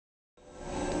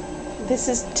This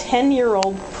is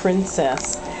 10-year-old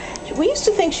Princess. We used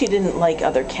to think she didn't like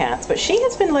other cats, but she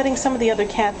has been letting some of the other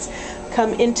cats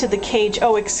come into the cage.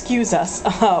 Oh, excuse us.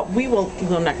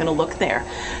 We're not going to look there.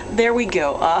 There we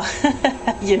go.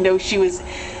 You know, she was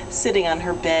sitting on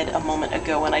her bed a moment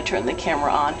ago when I turned the camera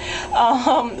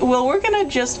on. Well, we're going to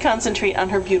just concentrate on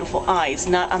her beautiful eyes,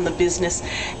 not on the business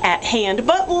at hand,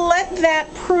 but let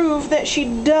that prove that she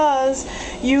does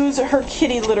use her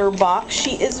kitty litter box.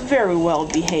 She is very well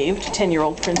behaved,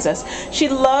 10-year-old Princess. She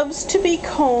loves to be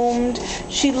combed,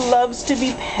 she loves to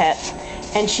be pet,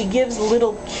 and she gives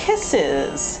little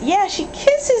kisses. Yeah, she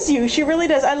kisses you, she really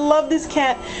does. I love this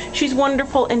cat. She's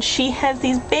wonderful, and she has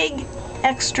these big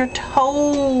extra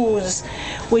toes,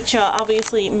 which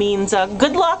obviously means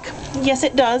good luck. Yes,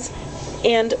 it does.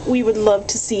 And we would love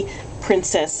to see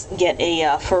Princess get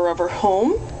a forever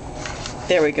home.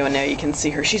 There we go. Now you can see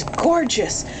her. She's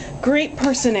gorgeous. Great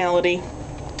personality.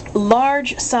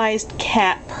 Large-sized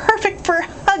cat. Perfect for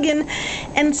hugging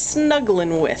and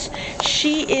snuggling with.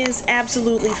 She is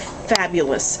absolutely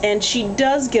fabulous, and she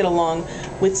does get along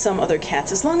with some other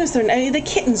cats, as long as they're, I mean, the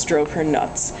kittens drove her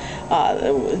nuts.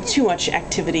 Too much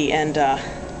activity, and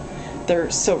they're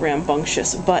so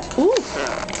rambunctious. But ooh,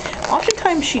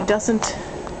 oftentimes she doesn't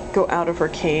go out of her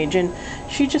cage, and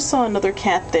she just saw another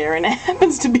cat there, and it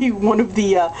happens to be one of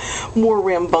the more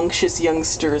rambunctious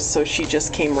youngsters, so she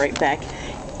just came right back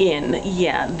in.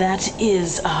 Yeah, that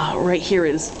is right here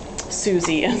is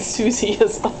Susie, and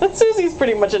Susie's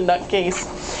pretty much a nutcase.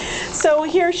 So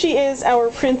here she is, our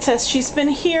Princess. She's been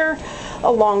here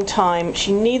a long time.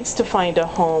 She needs to find a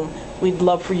home. We'd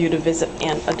love for you to visit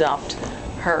and adopt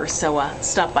her. So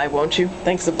stop by, won't you?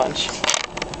 Thanks a bunch.